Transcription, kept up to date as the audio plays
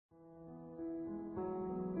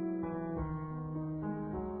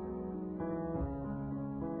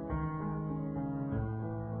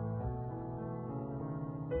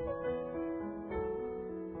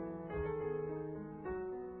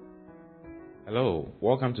Hello,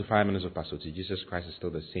 welcome to 5 Minutes of Pastor T. Jesus Christ is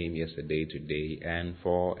still the same yesterday, today, and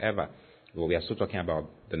forever. Well, we are still talking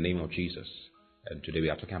about the name of Jesus. And today we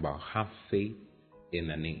are talking about have faith in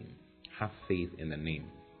the name. Have faith in the name.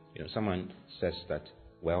 Someone says that,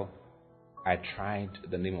 well, I tried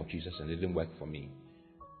the name of Jesus and it didn't work for me.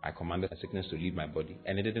 I commanded a sickness to leave my body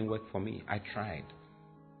and it didn't work for me. I tried.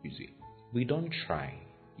 You see, we don't try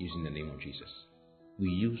using the name of Jesus. We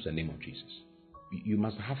use the name of Jesus. You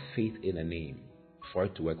must have faith in a name for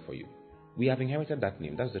it to work for you. We have inherited that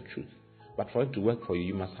name. That's the truth. But for it to work for you,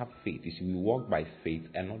 you must have faith. You see, we walk by faith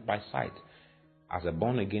and not by sight. As a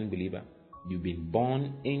born-again believer, you've been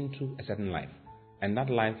born into a certain life. And that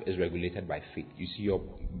life is regulated by faith. You see, your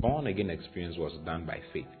born-again experience was done by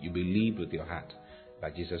faith. You believe with your heart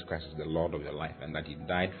that Jesus Christ is the Lord of your life and that He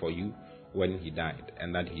died for you when He died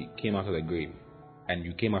and that He came out of the grave and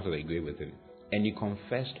you came out of the grave with Him. And you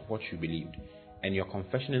confessed what you believed. And your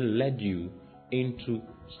confession led you into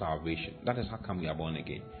salvation. That is how come you are born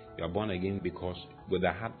again. You are born again because with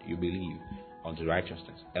the heart you believe unto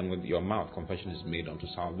righteousness, and with your mouth confession is made unto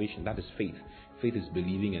salvation. That is faith. Faith is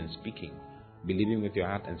believing and speaking. Believing with your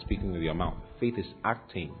heart and speaking with your mouth. Faith is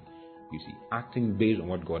acting. You see, acting based on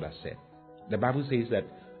what God has said. The Bible says that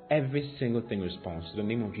every single thing responds to the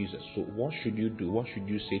name of Jesus. So what should you do? What should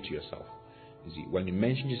you say to yourself? You see, when you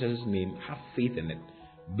mention Jesus' name, have faith in it.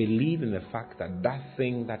 Believe in the fact that that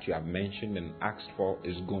thing that you have mentioned and asked for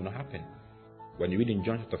is going to happen. When you read in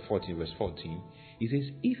John chapter 14 verse 14, He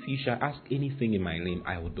says, if you shall ask anything in my name,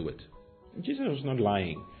 I will do it. Jesus was not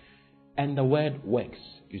lying. And the word works.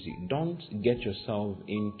 You see, don't get yourself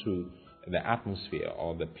into the atmosphere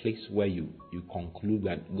or the place where you conclude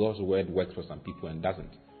that God's word works for some people and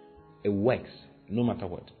doesn't. It works no matter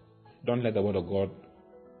what. Don't let the word of God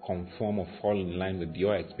conform or fall in line with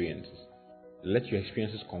your experiences. Let your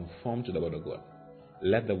experiences conform to the word of God.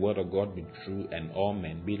 Let the word of God be true and all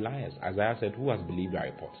men be liars. Isaiah said, who has believed our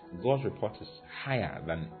report? God's report is higher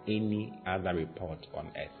than any other report on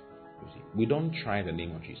earth. You see, we don't try the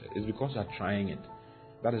name of Jesus. It's because you are trying it.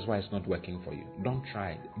 That is why it's not working for you. Don't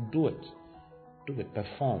try it. Do it. Do it.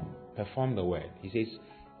 Perform the word. He says,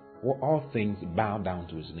 all things bow down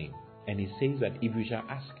to His name. And He says that if you shall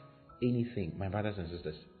ask anything, my brothers and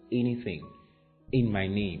sisters, anything in my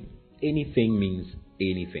name, anything means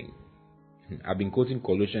anything. I've been quoting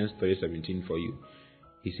Colossians 3:17 for you.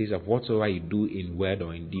 He says that whatsoever you do in word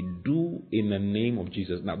or in deed, do in the name of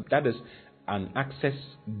Jesus. Now that is an access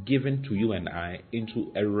given to you and I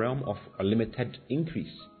into a realm of unlimited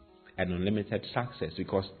increase and unlimited success,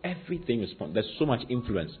 because everything responds. There's so much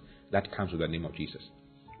influence that comes with the name of Jesus.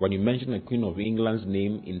 When you mention the Queen of England's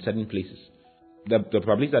name in certain places, the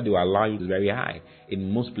probability that they will allow you is very high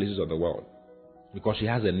in most places of the world. Because she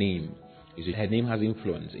has a name. You see, her name has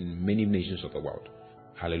influence in many nations of the world.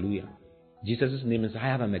 Hallelujah. Jesus' name is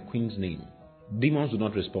higher than the Queen's name. Demons do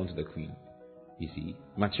not respond to the Queen. You see,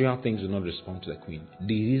 material things do not respond to the Queen.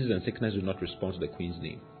 Diseases and sickness do not respond to the Queen's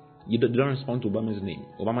name. You don't respond to Obama's name.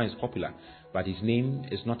 Obama is popular, but his name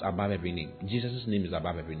is not above every name. Jesus' name is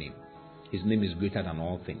above every name. His name is greater than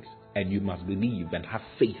all things. And you must believe and have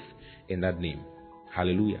faith in that name.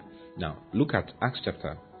 Hallelujah. Now, look at Acts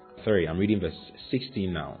chapter 3. I'm reading verse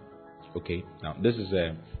 16 now. Okay. Now this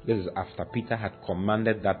is after Peter had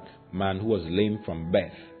commanded that man who was lame from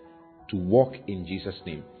birth to walk in Jesus'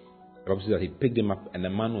 name. The Bible says that he picked him up and the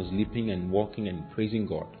man was leaping and walking and praising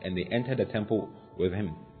God. And they entered the temple with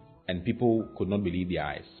him. And people could not believe their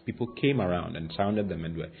eyes. People came around and surrounded them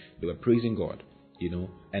and they were praising God,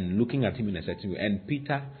 and looking at him in a certain way. And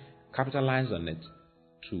Peter capitalized on it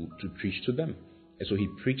to preach to them. And so he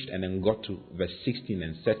preached and then got to verse 16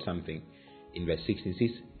 and said something. In verse 16 it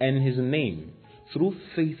says, and his name, through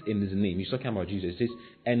faith in his name, he's talking about Jesus, it says,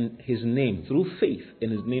 and his name, through faith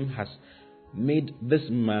in his name, has made this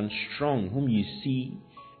man strong, whom you see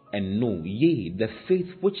and know. Yea, the faith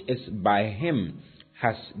which is by him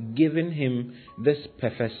has given him this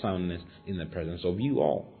perfect soundness in the presence of you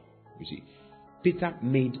all. You see, Peter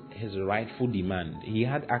made his rightful demand. He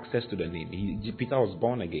had access to the name. Peter was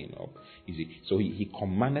born again. You see, so he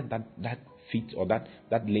commanded that feet or that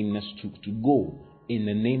lameness to go in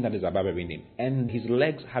the name that is above every name. And his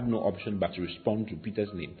legs had no option but to respond to Peter's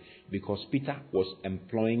name, because Peter was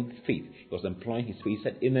employing faith. He was employing his faith. He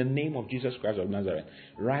said, in the name of Jesus Christ of Nazareth,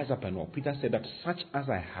 rise up and walk. Peter said that such as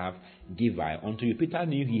I have give I unto you. Peter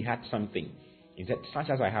knew he had something. He said, such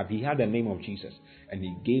as I have. He had the name of Jesus, and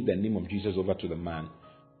he gave the name of Jesus over to the man.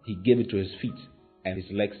 He gave it to his feet, and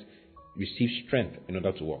his legs received strength in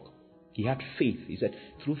order to walk. He had faith. He said,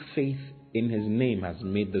 through faith in his name has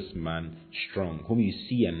made this man strong, whom you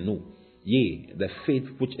see and know. Yea, the faith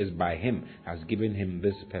which is by him has given him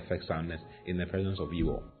this perfect soundness in the presence of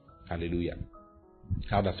you all. Hallelujah.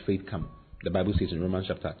 How does faith come? The Bible says in Romans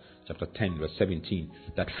chapter 10, verse 17,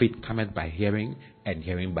 that faith cometh by hearing, and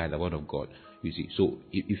hearing by the word of God. You see, so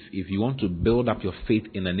if you want to build up your faith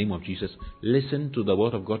in the name of Jesus, listen to the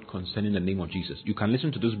word of God concerning the name of Jesus. You can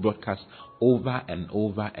listen to this broadcast over and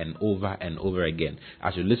over and over and over again.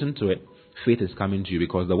 As you listen to it, faith is coming to you,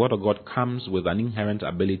 because the word of God comes with an inherent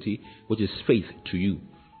ability, which is faith to you.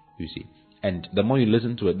 You see. And the more you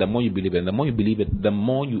listen to it, the more you believe it. And the more you believe it, the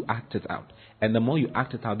more you act it out. And the more you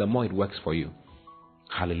act it out, the more it works for you.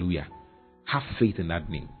 Hallelujah. Have faith in that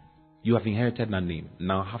name. You have inherited that name.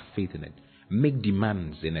 Now have faith in it. Make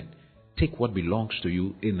demands in it. Take what belongs to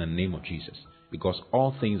you in the name of Jesus. Because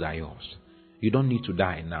all things are yours. You don't need to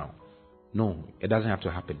die now. No, it doesn't have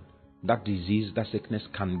to happen. That disease, that sickness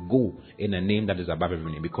can go in a name that is above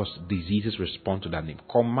every name. Because diseases respond to that name.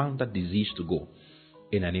 Command that disease to go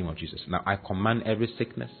in the name of Jesus. Now I command every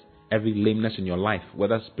sickness, every lameness in your life,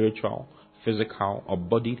 whether spiritual, physical, or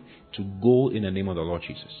bodied, to go in the name of the Lord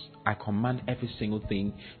Jesus. I command every single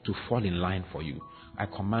thing to fall in line for you. I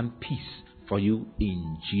command peace for you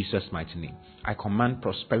in Jesus' mighty name. I command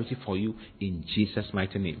prosperity for you in Jesus'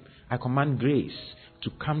 mighty name. I command grace to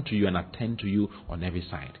come to you and attend to you on every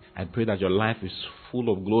side. I pray that your life is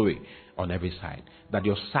full of glory on every side, that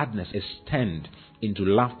your sadness is turned into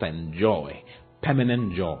laughter and joy,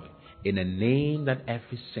 permanent joy, in a name that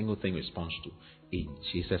every single thing responds to, in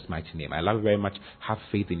Jesus' mighty name. I love you very much. Have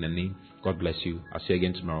faith in the name. God bless you. I'll see you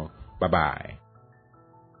again tomorrow. Bye-bye.